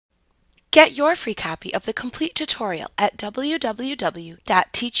Get your free copy of the complete tutorial at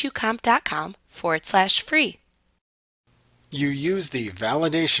www.teachucomp.com/free. You use the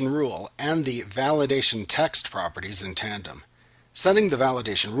validation rule and the validation text properties in tandem. Setting the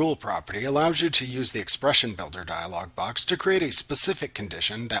validation rule property allows you to use the expression builder dialog box to create a specific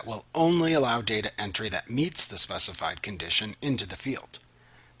condition that will only allow data entry that meets the specified condition into the field.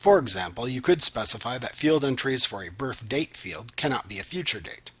 For example, you could specify that field entries for a birth date field cannot be a future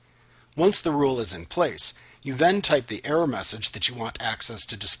date. Once the rule is in place, you then type the error message that you want access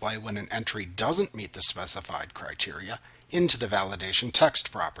to display when an entry doesn't meet the specified criteria into the validation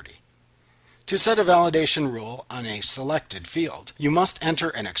text property. To set a validation rule on a selected field, you must enter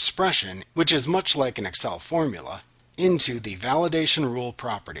an expression, which is much like an Excel formula, into the validation rule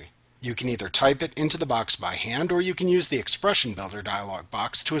property. You can either type it into the box by hand, or you can use the expression builder dialog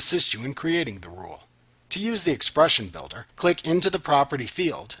box to assist you in creating the rule. To use the expression builder, click into the property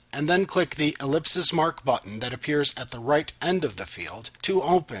field, and then click the ellipsis mark button that appears at the right end of the field to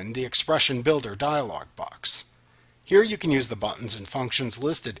open the expression builder dialog box. Here you can use the buttons and functions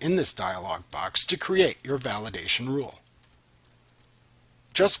listed in this dialog box to create your validation rule.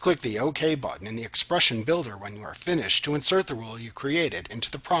 Just click the OK button in the expression builder when you are finished to insert the rule you created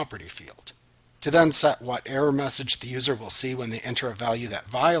into the property field. To then set what error message the user will see when they enter a value that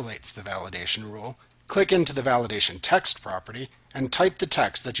violates the validation rule, click into the validation text property and type the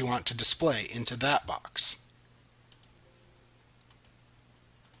text that you want to display into that box.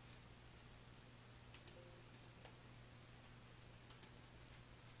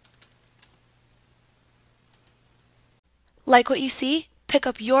 Like what you see? Pick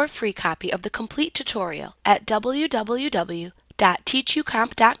up your free copy of the complete tutorial at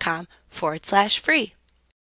www.teachucomp.com/free.